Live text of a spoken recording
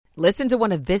Listen to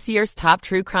one of this year's top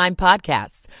true crime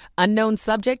podcasts. Unknown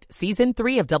Subject, Season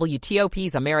 3 of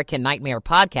WTOP's American Nightmare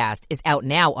podcast is out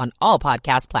now on all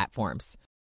podcast platforms.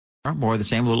 More of the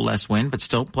same, a little less wind, but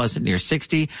still pleasant near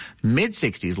 60.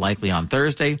 Mid-60s likely on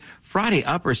Thursday. Friday,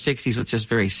 upper 60s with just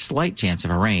very slight chance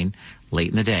of a rain late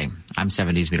in the day. I'm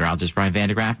 70s meteorologist Brian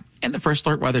Vandegraff in the First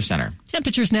Alert Weather Center.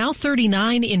 Temperatures now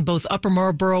 39 in both Upper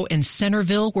Marlboro and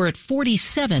Centerville. We're at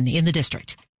 47 in the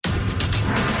district.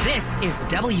 This is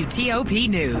WTOP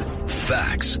News.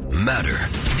 Facts matter.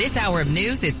 This hour of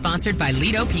news is sponsored by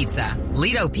Lido Pizza.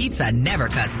 Lido Pizza never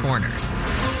cuts corners.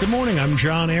 Good morning, I'm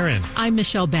John Aaron. I'm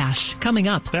Michelle Bash. Coming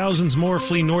up, thousands more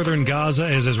flee northern Gaza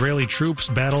as Israeli troops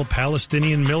battle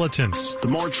Palestinian militants. The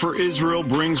March for Israel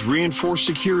brings reinforced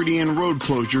security and road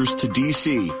closures to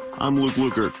D.C. I'm Luke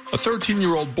Lukert. A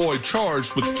 13-year-old boy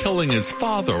charged with killing his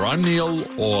father. I'm Neil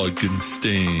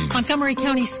Augenstein. Montgomery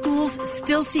County schools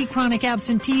still see chronic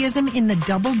absenteeism in the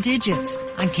double digits.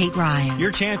 I'm Kate Ryan.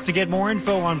 Your chance to get more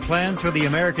info on plans for the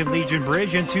American Legion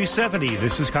Bridge in 270.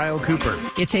 This is Kyle Cooper.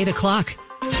 It's 8 o'clock.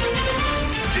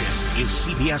 This is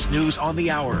CBS News on the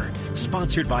Hour,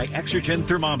 sponsored by Exergen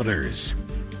Thermometers.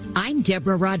 I'm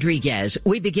Deborah Rodriguez.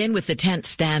 We begin with the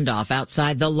tense standoff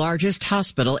outside the largest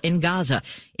hospital in Gaza.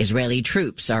 Israeli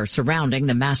troops are surrounding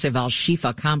the massive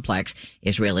Al-Shifa complex.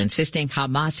 Israel insisting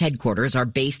Hamas headquarters are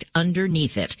based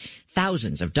underneath it.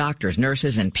 Thousands of doctors,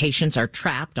 nurses, and patients are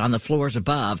trapped on the floors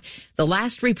above. The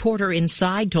last reporter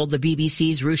inside told the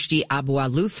BBC's Rushdie Abu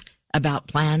Alouf about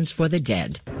plans for the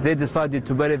dead. They decided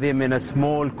to bury them in a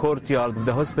small courtyard of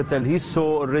the hospital. He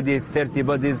saw already 30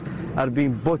 bodies are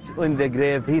being put in the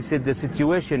grave. He said the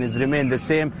situation has remained the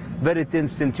same. Very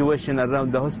tense situation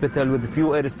around the hospital with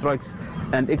few airstrikes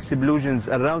and explosions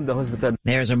around the hospital.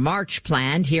 There's a march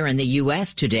planned here in the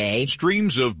U.S. today.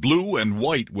 Streams of blue and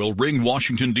white will ring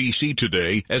Washington, D.C.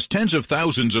 today as tens of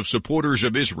thousands of supporters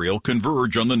of Israel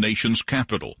converge on the nation's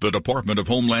capital. The Department of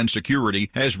Homeland Security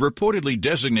has reportedly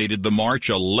designated the march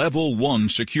a Level 1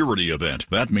 security event.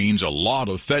 That means a lot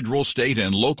of federal, state,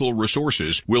 and local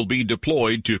resources will be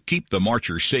deployed to keep the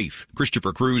marchers safe.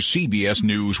 Christopher Cruz, CBS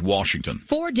News, Washington.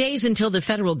 4 days until the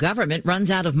federal government runs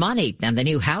out of money, and the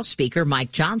new House Speaker,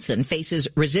 Mike Johnson, faces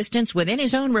resistance within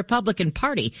his own Republican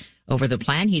Party over the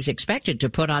plan he's expected to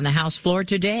put on the House floor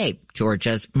today.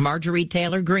 Georgia's Marjorie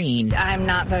Taylor Greene. I'm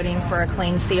not voting for a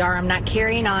clean CR. I'm not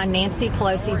carrying on Nancy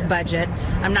Pelosi's budget.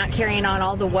 I'm not carrying on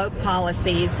all the woke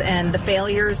policies and the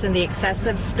failures and the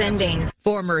excessive spending.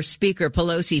 Former Speaker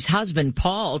Pelosi's husband,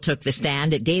 Paul, took the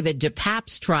stand at David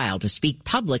DePape's trial to speak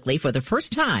publicly for the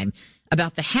first time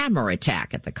about the hammer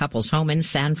attack at the couple's home in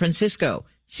San Francisco.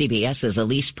 CBS's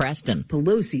Elise Preston.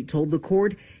 Pelosi told the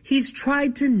court he's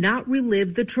tried to not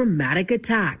relive the traumatic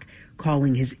attack,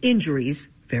 calling his injuries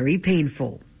very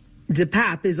painful.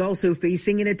 DePape is also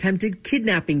facing an attempted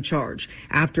kidnapping charge.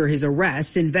 After his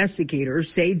arrest, investigators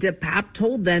say DePape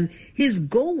told them his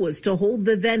goal was to hold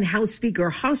the then House Speaker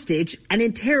hostage and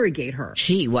interrogate her.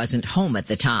 She wasn't home at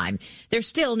the time. There's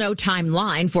still no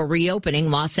timeline for reopening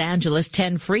Los Angeles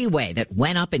 10 freeway that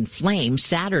went up in flames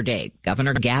Saturday.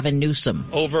 Governor Gavin Newsom.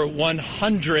 Over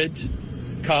 100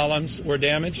 columns were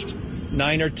damaged.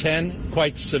 9 or 10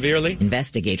 quite severely.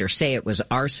 Investigators say it was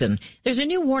arson. There's a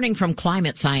new warning from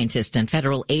climate scientists and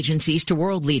federal agencies to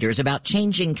world leaders about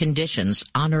changing conditions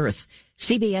on Earth.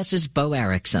 CBS's Bo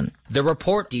Erickson. The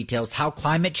report details how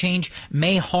climate change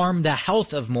may harm the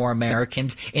health of more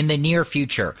Americans in the near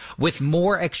future, with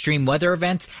more extreme weather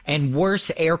events and worse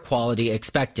air quality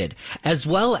expected, as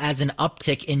well as an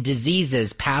uptick in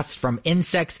diseases passed from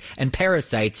insects and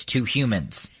parasites to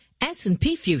humans.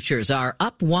 S&P futures are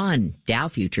up 1, Dow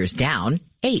futures down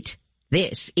 8.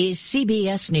 This is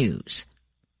CBS News.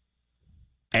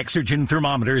 Exergen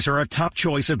thermometers are a top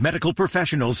choice of medical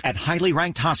professionals at highly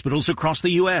ranked hospitals across the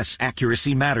U.S.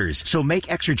 Accuracy matters, so make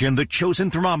Exergen the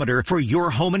chosen thermometer for your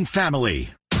home and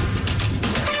family.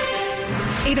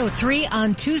 8:03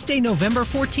 on Tuesday, November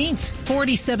 14th.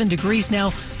 47 degrees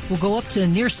now. We'll go up to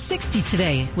near 60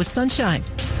 today with sunshine.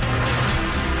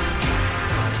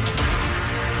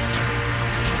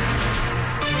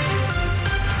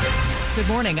 Good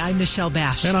morning. I'm Michelle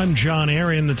Bash. And I'm John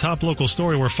Aaron. The top local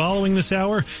story we're following this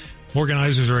hour.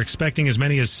 Organizers are expecting as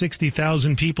many as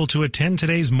 60,000 people to attend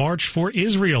today's March for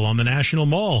Israel on the National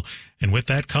Mall. And with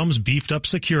that comes beefed up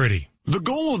security. The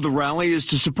goal of the rally is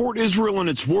to support Israel in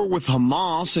its war with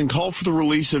Hamas and call for the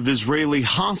release of Israeli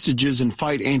hostages and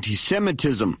fight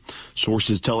anti-Semitism.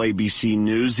 Sources tell ABC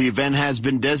News the event has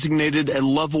been designated a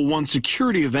Level 1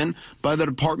 security event by the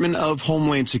Department of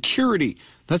Homeland Security.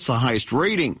 That's the highest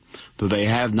rating, though they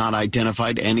have not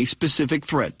identified any specific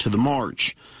threat to the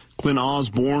march. Clint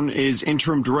Osborne is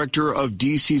interim director of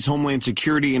D.C.'s Homeland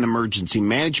Security and Emergency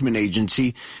Management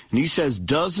Agency, and he says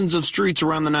dozens of streets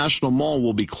around the National Mall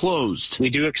will be closed.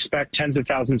 We do expect tens of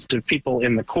thousands of people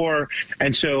in the core,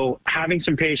 and so having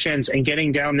some patience and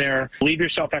getting down there, leave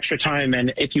yourself extra time,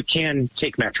 and if you can,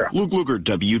 take Metro. Luke Luger,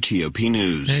 WTOP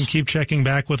News. And keep checking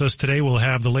back with us today. We'll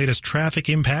have the latest traffic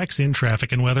impacts in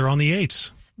traffic and weather on the 8s.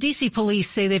 D.C. police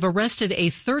say they've arrested a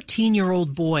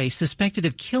 13-year-old boy suspected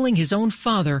of killing his own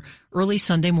father early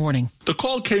Sunday morning. The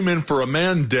call came in for a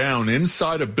man down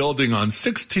inside a building on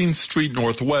 16th Street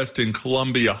Northwest in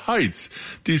Columbia Heights.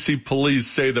 D.C. police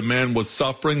say the man was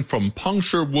suffering from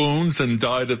puncture wounds and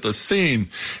died at the scene.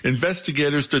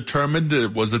 Investigators determined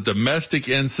it was a domestic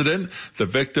incident. The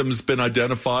victim's been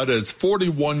identified as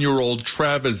 41-year-old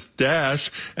Travis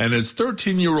Dash, and his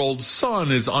 13-year-old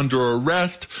son is under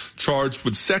arrest, charged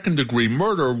with second-degree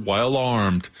murder while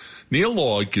armed. Neil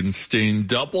Augenstein,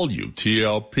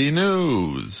 WTOP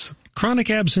News. Chronic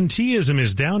absenteeism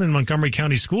is down in Montgomery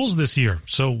County schools this year.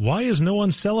 So why is no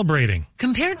one celebrating?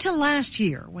 Compared to last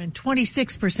year, when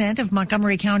 26% of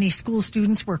Montgomery County school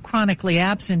students were chronically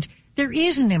absent, there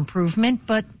is an improvement,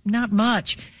 but not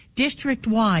much.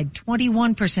 District-wide,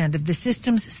 21% of the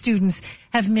system's students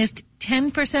have missed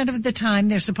 10% of the time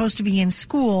they're supposed to be in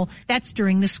school. That's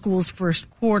during the school's first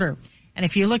quarter. And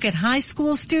if you look at high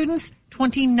school students,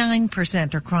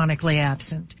 29% are chronically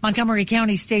absent. Montgomery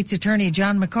County State's Attorney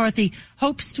John McCarthy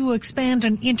hopes to expand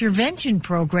an intervention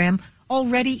program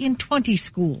already in 20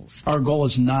 schools. Our goal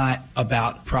is not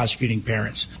about prosecuting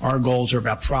parents. Our goals are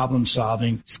about problem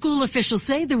solving. School officials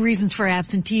say the reasons for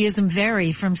absenteeism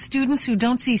vary from students who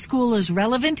don't see school as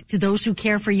relevant to those who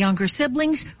care for younger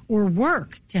siblings or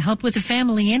work to help with the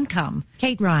family income.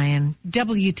 Kate Ryan,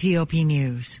 WTOP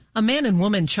News. A man and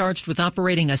woman charged with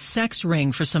operating a sex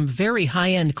ring for some very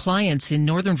high-end clients in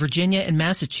Northern Virginia and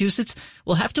Massachusetts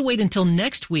will have to wait until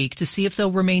next week to see if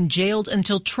they'll remain jailed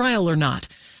until trial or not.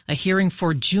 A hearing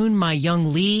for June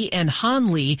Myung Lee and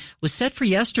Han Lee was set for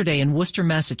yesterday in Worcester,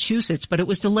 Massachusetts, but it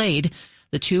was delayed.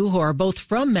 The two, who are both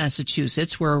from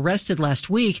Massachusetts, were arrested last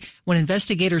week when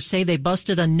investigators say they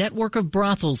busted a network of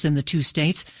brothels in the two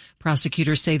states.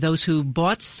 Prosecutors say those who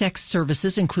bought sex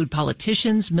services include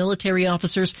politicians, military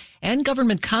officers, and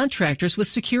government contractors with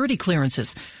security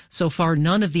clearances. So far,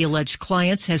 none of the alleged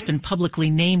clients has been publicly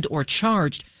named or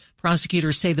charged.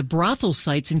 Prosecutors say the brothel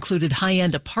sites included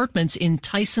high-end apartments in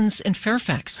Tysons and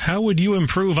Fairfax. How would you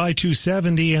improve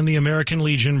I-270 and the American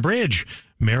Legion Bridge?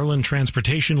 Maryland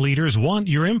transportation leaders want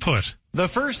your input. The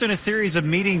first in a series of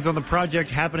meetings on the project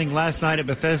happening last night at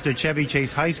Bethesda Chevy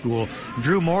Chase High School.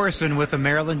 Drew Morrison with the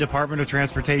Maryland Department of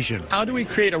Transportation. How do we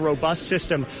create a robust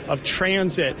system of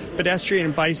transit, pedestrian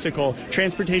and bicycle,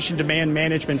 transportation demand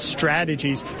management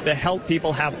strategies that help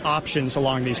people have options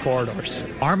along these corridors?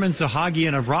 Armin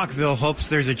Sahagian of Rockville hopes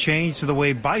there's a change to the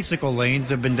way bicycle lanes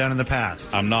have been done in the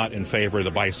past. I'm not in favor of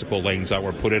the bicycle lanes that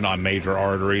were put in on major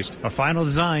arteries. A final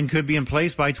design could be in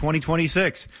place by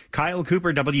 2026. Kyle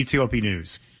Cooper, WTOP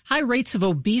News. High rates of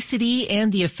obesity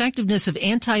and the effectiveness of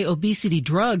anti-obesity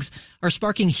drugs are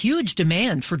sparking huge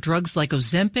demand for drugs like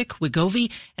Ozempic,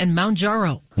 Wegovy, and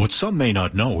Mounjaro. What some may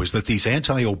not know is that these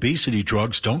anti-obesity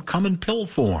drugs don't come in pill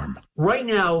form. Right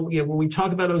now, when we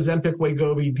talk about Ozempic,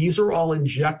 Wegovy, these are all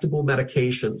injectable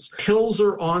medications. Pills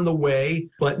are on the way,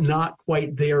 but not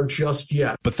quite there just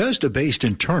yet. Bethesda-based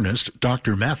internist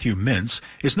Dr. Matthew Mintz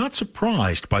is not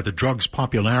surprised by the drug's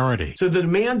popularity. So the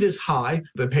demand is high.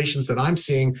 The patients that I'm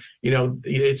seeing,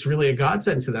 it's really a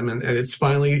godsend to them, and it's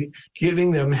finally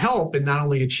giving them help in not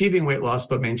only achieving weight loss,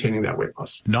 but maintaining that weight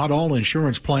loss. Not all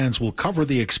insurance plans will cover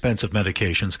the expensive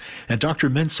medications, and Dr.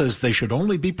 Mintz says they should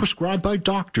only be prescribed by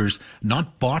doctors,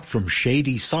 not bought from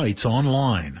shady sites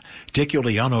online. Dick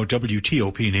Iuliano,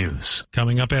 WTOP News.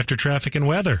 Coming up after traffic and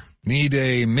weather. Need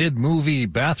a mid-movie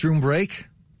bathroom break?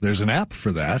 There's an app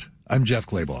for that. I'm Jeff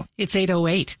Claybaugh. It's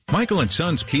 8:08. Michael &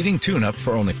 Son's heating tune-up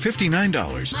for only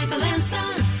 $59. Michael &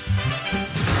 Son.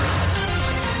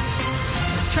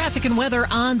 Traffic and weather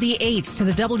on the 8s to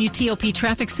the WTOP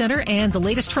Traffic Center and the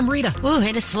latest from Rita. Ooh,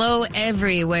 it is slow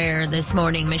everywhere this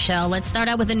morning, Michelle. Let's start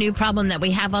out with a new problem that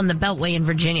we have on the Beltway in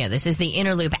Virginia. This is the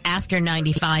Interloop after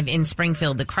 95 in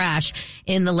Springfield, the crash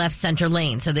in the left center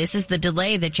lane. So this is the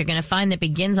delay that you're going to find that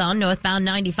begins on northbound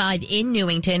 95 in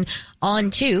Newington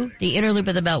onto the Interloop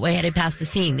of the Beltway headed past the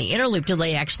scene. The Interloop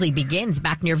delay actually begins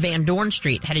back near Van Dorn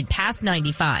Street, headed past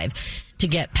 95. To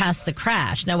get past the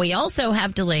crash. Now, we also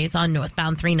have delays on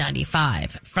northbound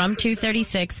 395 from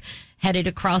 236 headed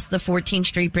across the 14th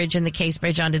Street Bridge and the Case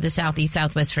Bridge onto the Southeast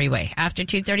Southwest Freeway. After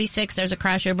 236, there's a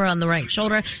crash over on the right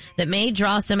shoulder that may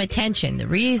draw some attention. The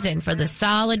reason for the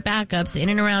solid backups in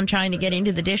and around trying to get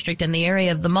into the district and the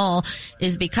area of the mall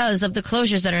is because of the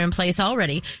closures that are in place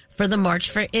already for the March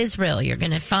for Israel. You're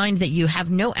going to find that you have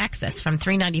no access from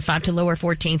 395 to Lower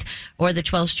 14th or the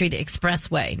 12th Street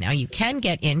Expressway. Now, you can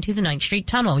get into the 9th Street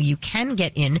Tunnel. You can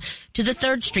get in to the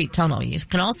 3rd Street Tunnel. You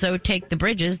can also take the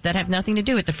bridges that have nothing to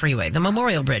do with the freeway. The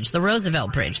Memorial Bridge, the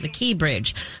Roosevelt Bridge, the Key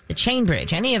Bridge, the Chain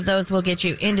Bridge. Any of those will get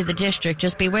you into the district.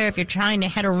 Just beware if you're trying to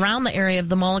head around the area of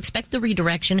the mall. Expect the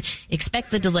redirection.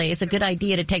 Expect the delay. It's a good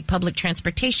idea to take public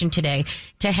transportation today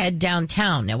to head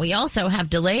downtown. Now, we also have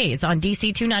delays on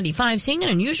DC 295, seeing an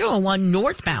unusual one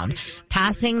northbound,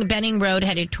 passing Benning Road,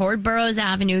 headed toward Burroughs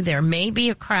Avenue. There may be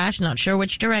a crash. Not sure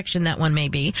which direction that one may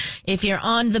be. If you're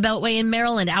on the Beltway in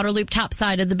Maryland, outer loop top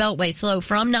side of the Beltway, slow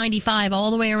from 95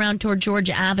 all the way around toward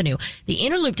Georgia Avenue. The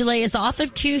inner loop delay is off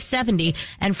of 270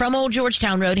 and from Old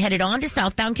Georgetown Road, headed on to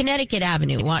southbound Connecticut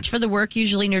Avenue. Watch for the work,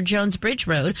 usually near Jones Bridge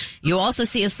Road. You also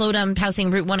see a slowdown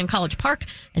passing Route 1 in College Park,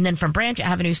 and then from Branch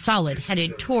Avenue, solid,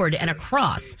 headed toward and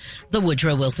across the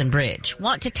Woodrow Wilson Bridge.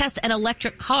 Want to test an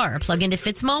electric car? Plug into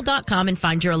fitzmall.com and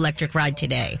find your electric ride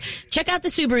today. Check out the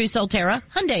Subaru Solterra,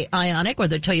 Hyundai Ioniq, or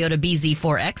the Toyota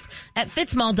BZ4X at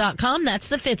fitzmall.com. That's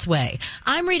the Fitz way.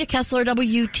 I'm Rita Kessler,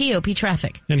 WTOP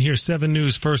Traffic. And here's 7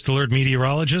 News First Alert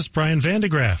meteorologist Brian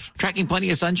Vandegraff. Tracking plenty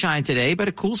of sunshine today, but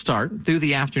a cool start through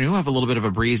the afternoon. We'll have a little bit of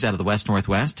a breeze out of the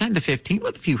west-northwest, 10 to 15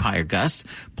 with a few higher gusts.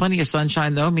 Plenty of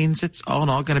sunshine, though, means it's all in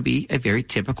all going to be a very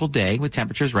typical day with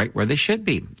temperatures right where they should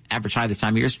be. Average high this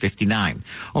time of year is 59.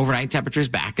 Overnight temperatures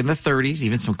back in the 30s,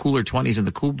 even some cooler 20s in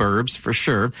the cool burbs for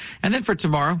sure. And then for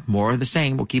tomorrow, more of the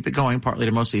same. We'll keep it going, partly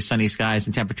to mostly sunny skies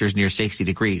and temperatures near 60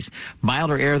 degrees.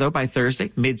 Milder air, though, by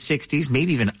Thursday, mid-60s,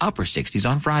 maybe even upper 60s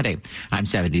on Friday. I'm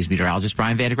 7 News meteorologist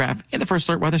Brian Vandegraff in the First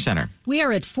Alert Weather Center. We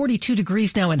are at 42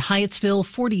 degrees now in Hyattsville,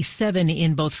 47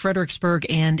 in both Fredericksburg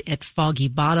and at Foggy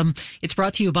Bottom. It's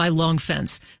brought to you by Long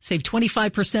Fence. Save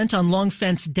 25% on Long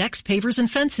Fence decks, pavers,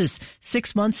 and fences.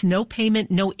 6 months, no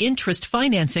payment, no interest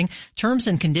financing. Terms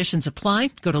and conditions apply.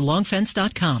 Go to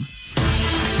longfence.com.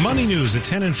 Money news at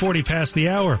 10 and 40 past the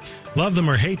hour. Love them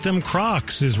or hate them,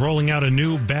 Crocs is rolling out a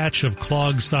new batch of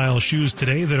clog-style shoes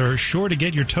today that are sure to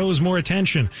get your toes more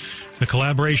attention. The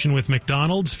collaboration with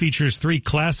McDonald's features 3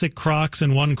 classic Crocs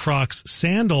and 1 Crocs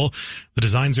sandal. The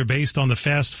designs are based on the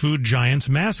fast food giants'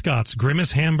 mascots,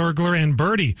 Grimace, Hamburglar, and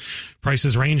Birdie.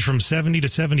 Prices range from $70 to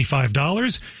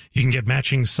 $75. You can get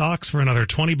matching socks for another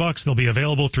 $20. They'll be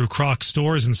available through Crocs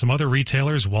stores and some other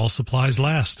retailers while supplies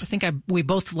last. I think we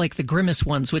both like the Grimace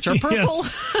ones, which are purple.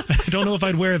 Yes. I don't know if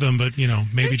I'd wear them, but,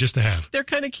 maybe just to have. They're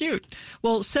kind of cute.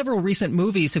 Well, several recent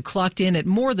movies have clocked in at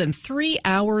more than 3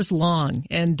 hours long.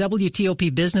 And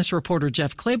WTOP business reporter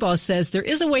Jeff Claybaugh says there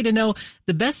is a way to know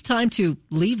the best time to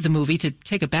leave the movie to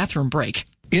take a bathroom break.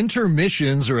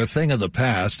 Intermissions are a thing of the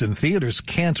past, and theaters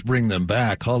can't bring them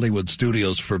back. Hollywood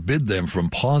studios forbid them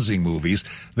from pausing movies.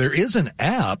 There is an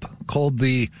app called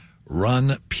the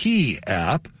Run Pee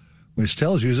app, which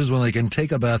tells users when they can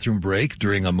take a bathroom break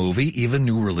during a movie, even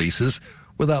new releases,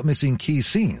 without missing key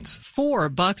scenes. 4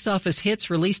 box office hits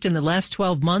released in the last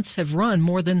 12 months have run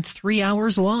more than 3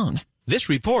 hours long. This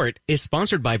report is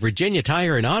sponsored by Virginia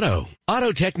Tire and Auto.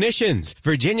 Auto Technicians,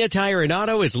 Virginia Tire and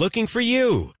Auto is looking for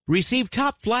you. Receive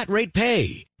top flat rate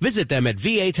pay. Visit them at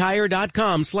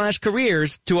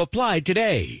vatire.com/careers to apply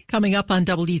today. Coming up on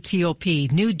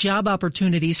WTOP, new job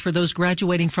opportunities for those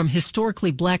graduating from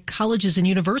historically black colleges and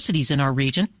universities in our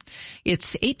region.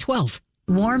 It's 8:12.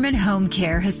 Warman Home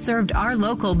Care has served our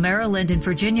local Maryland and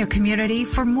Virginia community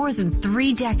for more than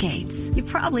 3 decades. You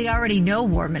probably already know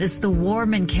Warman as the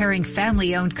warm and caring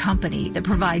family-owned company that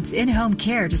provides in-home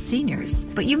care to seniors.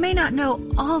 But you may not know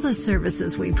all the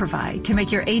services we provide to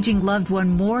make your aging loved one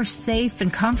more safe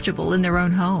and comfortable in their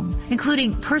own home,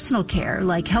 including personal care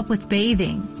like help with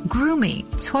bathing, grooming,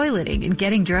 toileting, and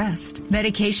getting dressed,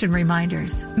 medication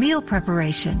reminders, meal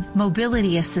preparation,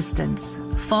 mobility assistance,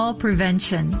 fall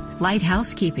prevention, light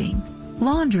housekeeping,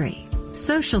 laundry,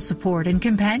 social support and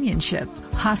companionship,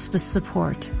 hospice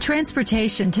support,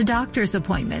 transportation to doctor's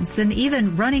appointments, and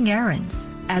even running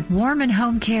errands. At Warman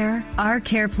Home Care, our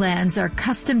care plans are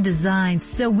custom designed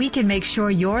so we can make sure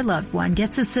your loved one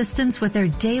gets assistance with their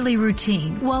daily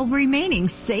routine while remaining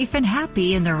safe and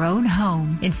happy in their own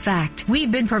home. In fact,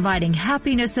 we've been providing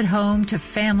happiness at home to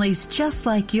families just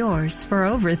like yours for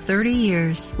over 30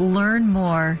 years. Learn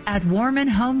more at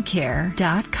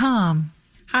warmanhomecare.com.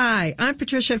 Hi, I'm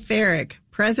Patricia Farrick,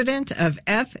 president of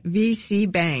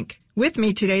FVC Bank. With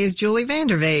me today is Julie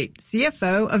Vandervate,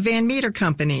 CFO of Van Meter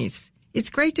Companies. It's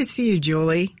great to see you,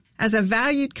 Julie. As a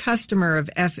valued customer of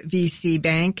FVC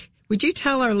Bank, would you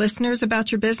tell our listeners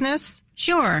about your business?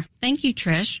 Sure. Thank you,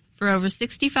 Trish. For over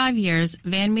 65 years,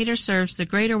 Van Meter serves the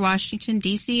greater Washington,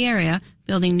 D.C. area,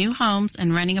 building new homes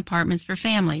and renting apartments for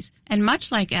families. And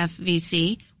much like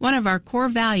FVC, one of our core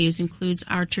values includes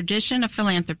our tradition of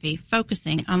philanthropy,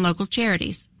 focusing on local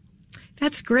charities.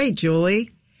 That's great, Julie.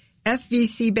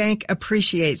 FVC Bank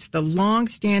appreciates the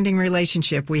long-standing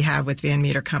relationship we have with Van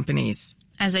Meter companies.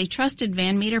 As a trusted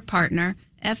Van Meter partner,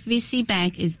 FVC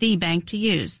Bank is the bank to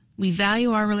use. We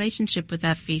value our relationship with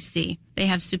FVC. They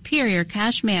have superior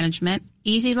cash management,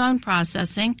 easy loan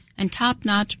processing, and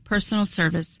top-notch personal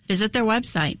service. Visit their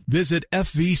website. Visit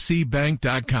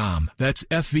FVCbank.com. That's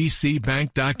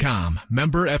FVCbank.com.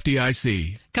 Member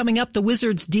FDIC. Coming up, the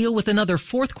Wizards deal with another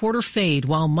fourth quarter fade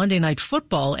while Monday Night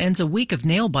Football ends a week of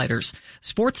nail-biters.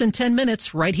 Sports in 10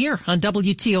 minutes right here on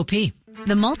WTOP.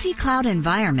 The multi-cloud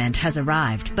environment has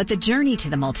arrived, but the journey to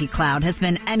the multi-cloud has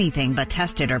been anything but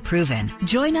tested or proven.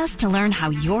 Join us to learn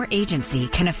how your agency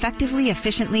can effectively,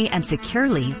 efficiently, and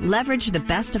securely leverage the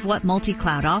best of what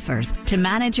multi-cloud offers to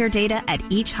manage your data at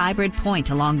each hybrid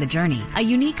point along the journey. A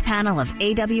unique panel of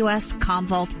AWS,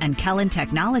 Commvault, and Kellen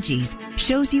technologies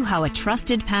shows you how a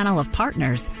trusted panel of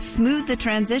partners smooth the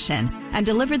transition and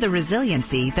deliver the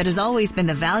resiliency that has always been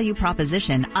the value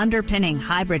proposition underpinning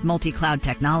hybrid multi-cloud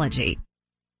technology.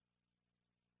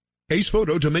 Ace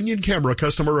Photo Dominion Camera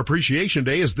Customer Appreciation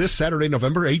Day is this Saturday,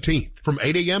 November 18th from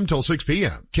 8 a.m. till 6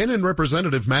 p.m. Canon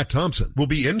representative Matt Thompson will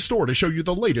be in store to show you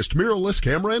the latest mirrorless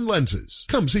camera and lenses.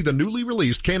 Come see the newly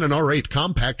released Canon R8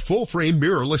 compact full-frame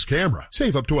mirrorless camera.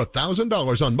 Save up to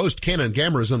 $1,000 on most Canon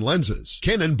cameras and lenses.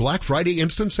 Canon Black Friday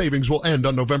instant savings will end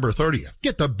on November 30th.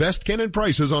 Get the best Canon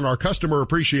prices on our Customer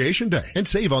Appreciation Day and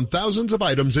save on thousands of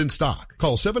items in stock.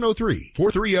 Call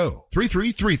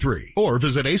 703-430-3333 or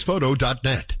visit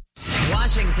acePhoto.net.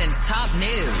 Washington's top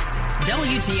news,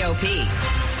 WTOP.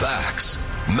 Facts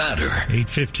matter.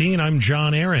 8:15, I'm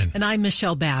John Aaron. And I'm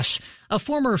Michelle Bash. A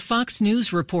former Fox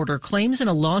News reporter claims in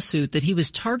a lawsuit that he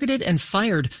was targeted and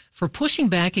fired for pushing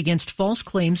back against false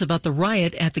claims about the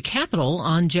riot at the Capitol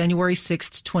on January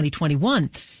 6, 2021.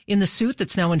 In the suit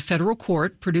that's now in federal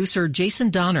court, producer Jason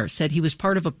Donner said he was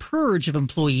part of a purge of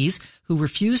employees who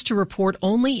refused to report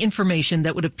only information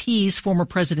that would appease former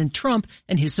President Trump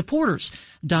and his supporters.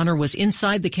 Donner was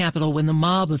inside the Capitol when the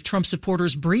mob of Trump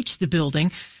supporters breached the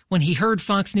building. When he heard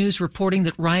Fox News reporting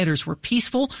that rioters were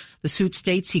peaceful, the suit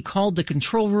states he called the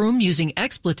control room using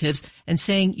expletives and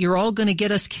saying, "You're all going to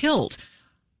get us killed."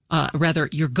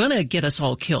 You're going to get us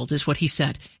all killed, is what he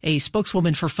said. A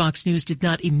spokeswoman for Fox News did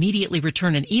not immediately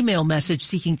return an email message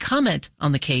seeking comment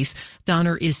on the case.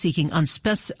 Donner is seeking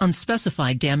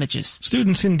unspecified damages.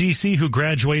 Students in D.C. who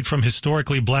graduate from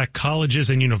historically black colleges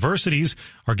and universities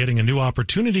are getting a new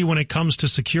opportunity when it comes to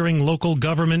securing local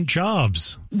government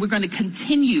jobs. We're going to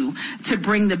continue to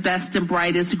bring the best and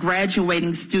brightest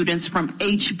graduating students from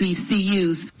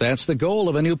HBCUs. That's the goal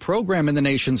of a new program in the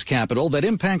nation's capital that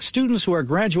impacts students who are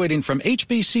graduating from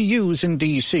HBCUs in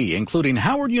D.C., including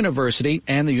Howard University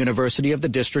and the University of the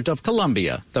District of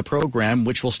Columbia. The program,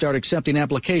 which will start accepting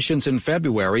applications in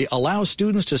February, allows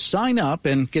students to sign up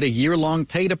and get a year-long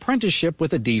paid apprenticeship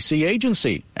with a D.C.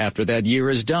 agency. After that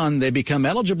year is done, they become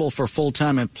eligible for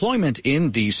full-time employment in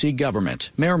D.C.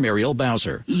 government. Mayor Muriel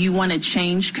Bowser. You want to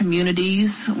change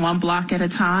communities one block at a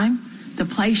time? The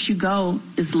place you go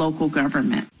is local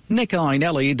government. Nick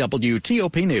Einelli,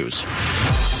 WTOP News.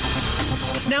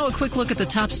 Now a quick look at the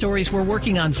top stories we're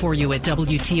working on for you at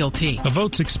WTOP. A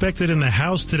vote's expected in the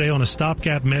House today on a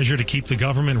stopgap measure to keep the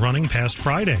government running past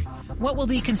Friday. What will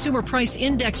the Consumer Price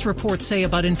Index report say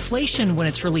about inflation when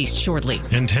it's released shortly?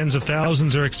 And tens of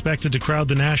thousands are expected to crowd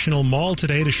the National Mall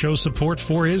today to show support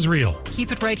for Israel.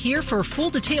 Keep it right here for full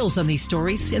details on these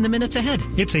stories in the minutes ahead.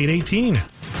 It's 8:18.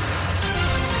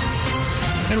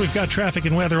 And we've got traffic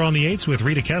and weather on the 8s with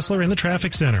Rita Kessler in the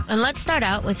traffic center. And let's start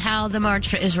out with how the March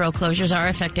for Israel closures are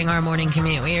affecting our morning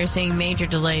commute. We are seeing major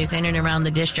delays in and around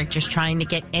the district just trying to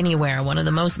get anywhere. One of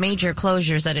the most major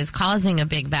closures that is causing a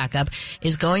big backup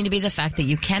is going to be the fact that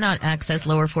you cannot access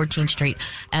Lower 14th Street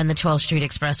and the 12th Street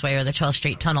Expressway or the 12th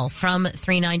Street Tunnel from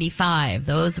 395.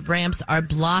 Those ramps are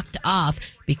blocked off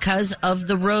because of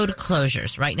the road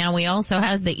closures. Right now, we also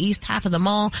have the east half of the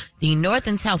mall. The north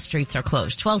and south streets are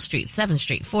closed. 12th Street, 7th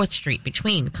Street, 4th Street,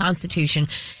 between Constitution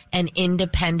and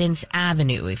Independence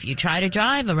Avenue. If you try to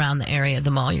drive around the area of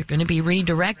the mall, you're going to be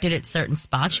redirected at certain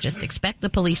spots. Just expect the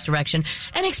police direction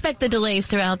and expect the delays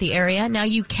throughout the area. Now,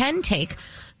 you can take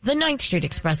the 9th Street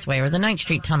Expressway or the 9th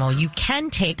Street Tunnel, you can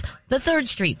take the 3rd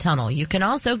Street Tunnel. You can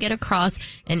also get across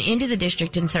and into the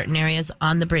district in certain areas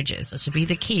on the bridges. This would be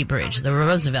the Key Bridge, the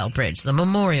Roosevelt Bridge, the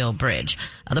Memorial Bridge.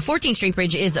 The 14th Street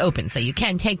Bridge is open, so you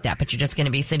can take that, but you're just going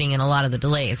to be sitting in a lot of the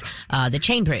delays. The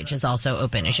Chain Bridge is also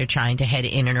open as you're trying to head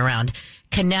in and around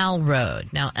Canal Road.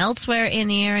 Now, elsewhere in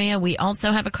the area, we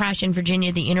also have a crash in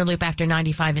Virginia, the Interloop after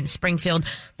 95 in Springfield.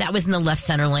 That was in the left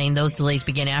center lane. Those delays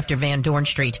begin after Van Dorn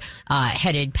Street,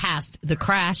 headed past the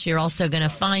crash. You're also going to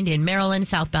find in Maryland,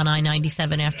 southbound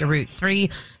I-97 after Route 3.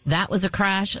 That was a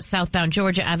crash. Southbound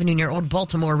Georgia Avenue near Old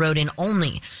Baltimore Road in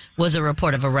Olney was a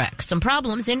report of a wreck. Some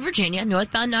problems in Virginia,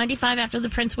 northbound 95 after the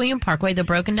Prince William Parkway, the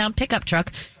broken down pickup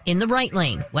truck in the right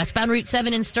lane. Westbound Route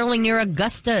 7 in Sterling near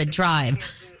Augusta Drive.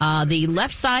 The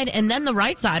left side and then the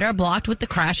right side are blocked with the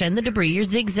crash and the debris. You're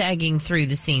zigzagging through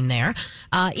the scene there.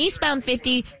 Eastbound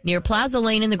 50 near Plaza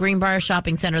Lane in the Greenbrier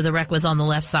Shopping Center. The wreck was on the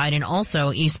left side, and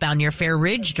also eastbound near Fair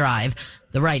Ridge Drive.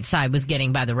 The right side was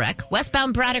getting by the wreck.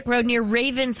 Westbound Braddock Road near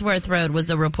Ravensworth Road was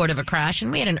a report of a crash, and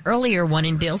we had an earlier one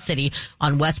in Dale City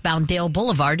on westbound Dale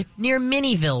Boulevard near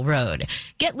Minnieville Road.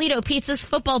 Get Lido Pizza's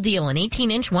football deal, an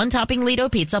 18-inch one-topping Lido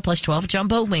Pizza plus 12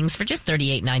 jumbo wings for just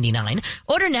 $38.99.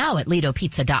 Order now at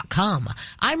LidoPizza.com.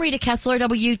 I'm Rita Kessler,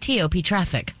 WTOP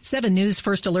Traffic. 7 News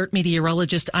First Alert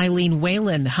meteorologist Eileen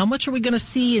Whalen. How much are we going to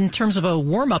see in terms of a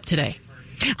warm-up today?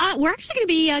 We're actually going to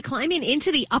be climbing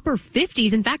into the upper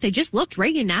 50s. In fact, I just looked.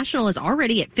 Reagan National is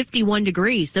already at 51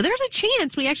 degrees. So there's a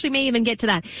chance we actually may even get to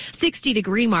that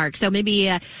 60-degree mark. So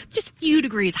maybe just a few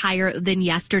degrees higher than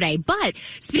yesterday. But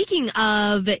speaking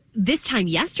of this time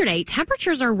yesterday,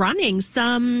 temperatures are running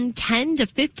some 10 to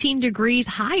 15 degrees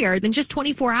higher than just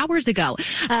 24 hours ago.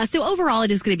 So overall,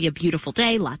 it is going to be a beautiful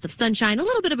day. Lots of sunshine, a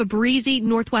little bit of a breezy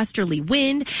northwesterly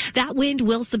wind. That wind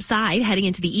will subside heading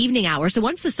into the evening hours. So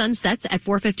once the sun sets at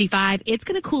 4:55, it's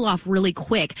going to cool off really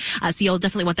quick. So you'll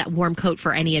definitely want that warm coat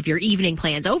for any of your evening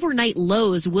plans. Overnight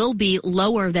lows will be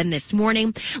lower than this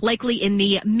morning, likely in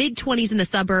the mid-20s in the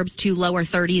suburbs to lower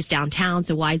 30s downtown.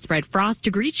 So widespread frost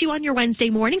to greet you on your Wednesday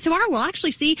morning. Tomorrow we'll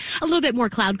actually see a little bit more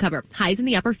cloud cover. Highs in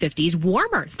the upper 50s.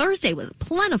 Warmer Thursday with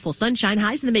plentiful sunshine.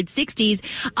 Highs in the mid-60s.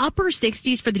 Upper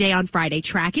 60s for the day on Friday.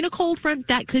 Tracking a cold front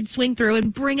that could swing through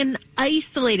and bring an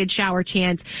isolated shower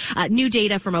chance. New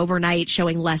data from overnight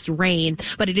showing less rain,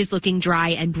 but it is looking dry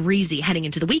and breezy heading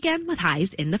into the weekend with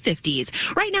highs in the 50s.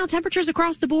 Right now, temperatures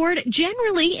across the board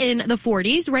generally in the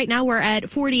 40s. Right now, we're at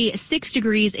 46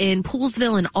 degrees in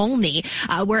Poolesville and Olney.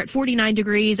 We're at 49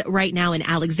 degrees right now in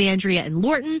Alexandria and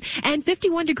Lorton, and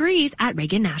 51 degrees at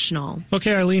Reagan National.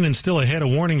 Okay, Eileen, and still ahead, a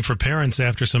warning for parents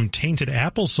after some tainted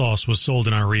applesauce was sold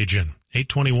in our region.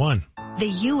 821. The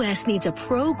U.S. needs a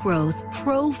pro-growth,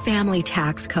 pro-family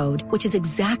tax code, which is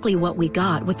exactly what we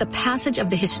got with the passage of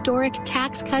the historic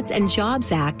Tax Cuts and Jobs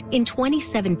Act in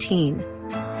 2017.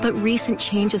 But recent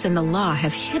changes in the law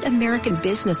have hit American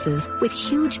businesses with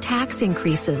huge tax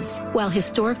increases, while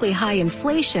historically high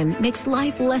inflation makes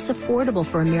life less affordable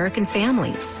for American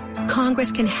families.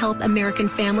 Congress can help American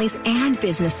families and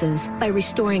businesses by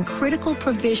restoring critical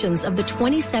provisions of the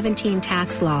 2017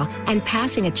 tax law and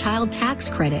passing a child tax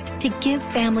credit to give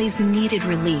families needed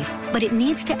relief, but it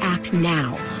needs to act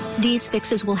now. These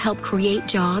fixes will help create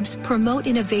jobs, promote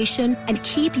innovation, and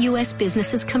keep U.S.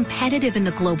 businesses competitive in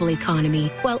the global economy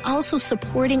while also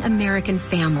supporting American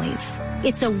families.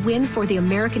 It's a win for the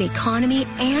American economy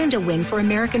and a win for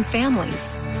American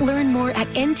families. Learn more at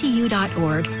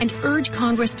NTU.org and urge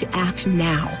Congress to act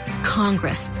now.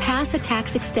 Congress, pass a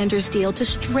tax extenders deal to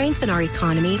strengthen our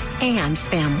economy and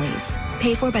families.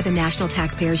 Paid for by the National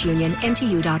Taxpayers Union,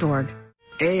 NTU.org.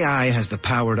 AI has the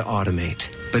power to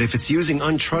automate, but if it's using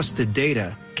untrusted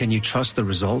data, can you trust the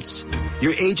results?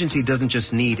 Your agency doesn't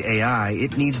just need AI,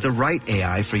 it needs the right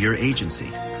AI for your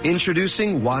agency.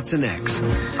 Introducing Watson X,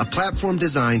 a platform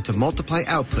designed to multiply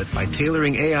output by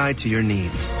tailoring AI to your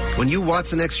needs. When you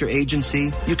Watson X your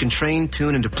agency, you can train,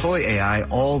 tune, and deploy AI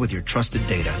all with your trusted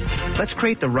data. Let's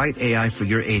create the right AI for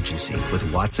your agency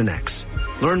with Watson X.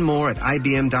 Learn more at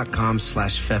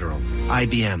ibm.com/federal.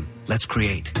 IBM, let's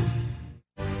create.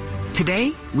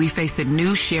 Today, we face a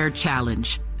new shared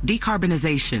challenge,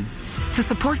 decarbonization. To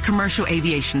support commercial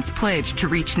aviation's pledge to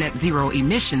reach net zero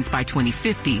emissions by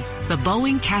 2050, the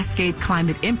Boeing Cascade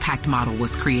Climate Impact Model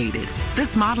was created.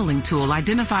 This modeling tool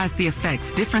identifies the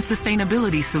effects different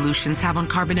sustainability solutions have on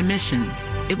carbon emissions.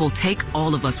 It will take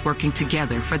all of us working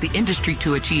together for the industry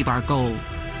to achieve our goal.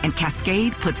 And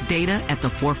Cascade puts data at the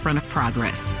forefront of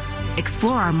progress.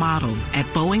 Explore our model at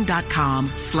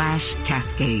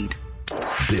boeing.com/cascade.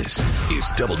 This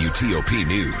is WTOP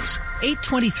News.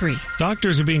 823.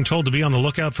 Doctors are being told to be on the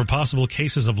lookout for possible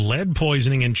cases of lead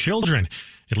poisoning in children.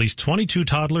 At least 22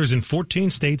 toddlers in 14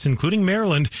 states, including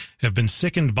Maryland, have been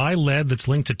sickened by lead that's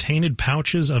linked to tainted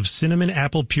pouches of cinnamon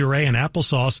apple puree and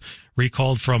applesauce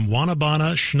recalled from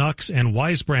Wanabana, Schnucks, and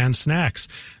Wise brand snacks.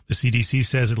 The CDC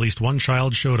says at least one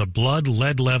child showed a blood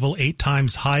lead level 8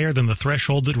 times higher than the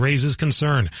threshold that raises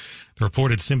concern. The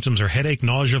reported symptoms are headache,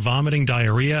 nausea, vomiting,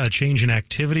 diarrhea, a change in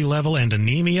activity level, and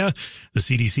anemia. The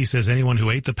CDC says anyone who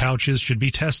ate the pouches should be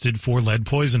tested for lead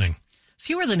poisoning.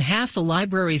 Fewer than half the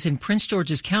libraries in Prince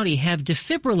George's County have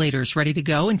defibrillators ready to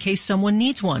go in case someone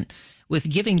needs one. With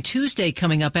Giving Tuesday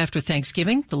coming up after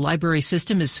Thanksgiving, the library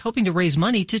system is hoping to raise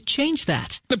money to change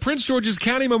that. The Prince George's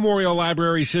County Memorial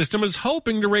Library System is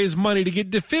hoping to raise money to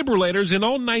get defibrillators in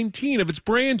all 19 of its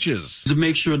branches. To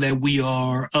make sure that we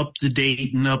are up to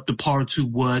date and up to par to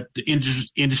what the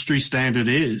industry standard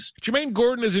is. Jermaine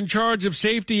Gordon is in charge of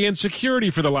safety and security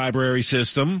for the library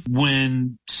system.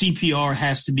 When CPR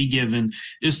has to be given,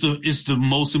 it's the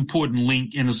most important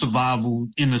link in the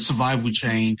survival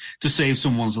chain to save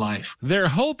someone's life. They're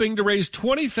hoping to raise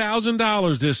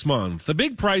 $20,000 this month. A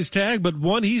big price tag, but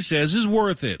one he says is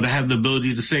worth it. To have the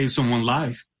ability to save someone's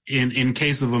life in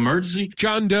case of emergency.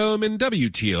 John Dome in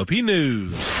WTOP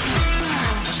News.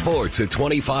 Sports at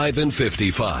 25 and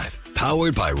 55.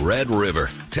 Powered by Red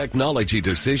River. Technology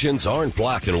decisions aren't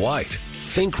black and white.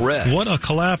 Think red. What a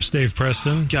collapse, Dave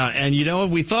Preston. Yeah, and you know,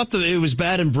 we thought that it was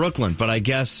bad in Brooklyn, but I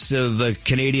guess the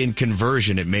Canadian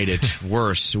conversion, it made it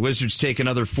worse. Wizards take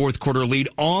another fourth quarter lead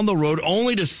on the road,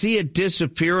 only to see it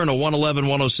disappear in a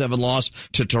 111-107 loss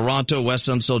to Toronto. Wes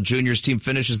Unseld Jr.'s team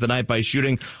finishes the night by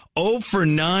shooting 0 for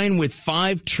 9 with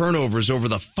 5 turnovers over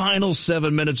the final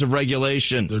 7 minutes of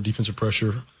regulation. Their defensive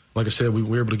pressure, like I said, we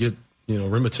were able to get,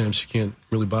 rim attempts. You can't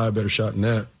really buy a better shot than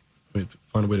that.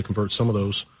 Find a way to convert some of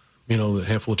those. A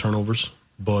handful of turnovers,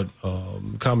 but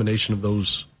combination of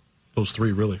those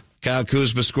three, really. Kyle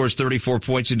Kuzma scores 34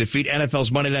 points in defeat. NFL's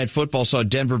Monday Night Football saw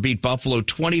Denver beat Buffalo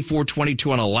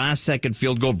 24-22 on a last-second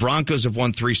field goal. Broncos have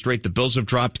won 3 straight. The Bills have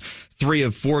dropped 3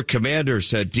 of 4.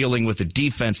 Commanders dealing with a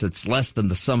defense that's less than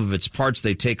the sum of its parts.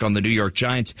 They take on the New York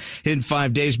Giants in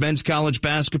 5 days. Men's college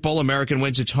basketball. American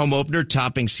wins its home opener,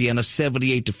 topping Siena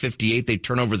 78-58. They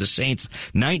turn over the Saints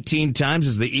 19 times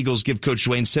as the Eagles give Coach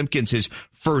Dwayne Simpkins his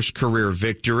first career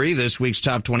victory. This week's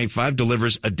Top 25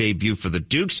 delivers a debut for the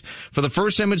Dukes. For the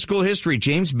first time in school history,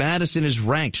 James Madison is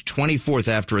ranked 24th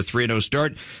after a 3-0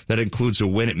 start. That includes a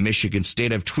win at Michigan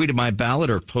State. I've tweeted my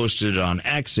ballot or posted it on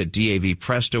X at DAV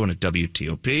Presto and at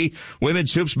WTOP.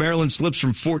 Women's hoops, Maryland slips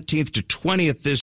from 14th to 20th this